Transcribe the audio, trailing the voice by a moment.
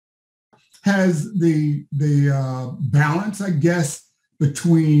has the balance, I guess,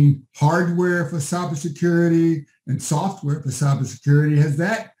 between hardware for cybersecurity and software for cybersecurity, has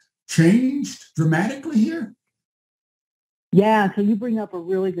that changed dramatically here? Yeah, so you bring up a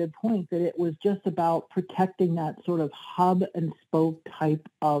really good point that it was just about protecting that sort of hub and spoke type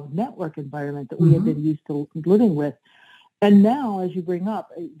of network environment that we had been used to living with. And now, as you bring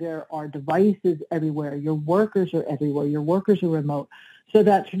up, there are devices everywhere. Your workers are everywhere. Your workers are remote. So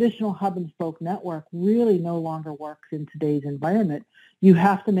that traditional hub and spoke network really no longer works in today's environment. You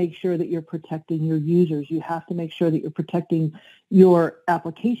have to make sure that you're protecting your users. You have to make sure that you're protecting your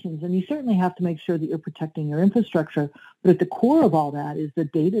applications. And you certainly have to make sure that you're protecting your infrastructure. But at the core of all that is the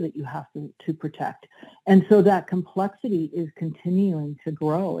data that you have to protect. And so that complexity is continuing to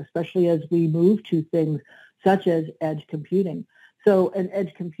grow, especially as we move to things such as edge computing. So an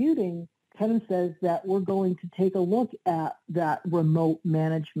edge computing kind of says that we're going to take a look at that remote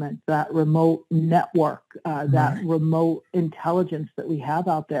management, that remote network, that remote intelligence that we have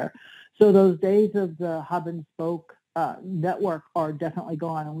out there. So those days of the hub and spoke network are definitely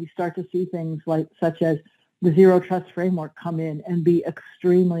gone, and we start to see things like such as the zero trust framework come in and be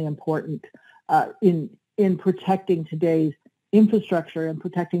extremely important in protecting today's infrastructure and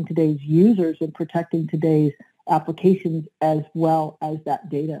protecting today's users and protecting today's applications as well as that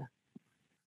data.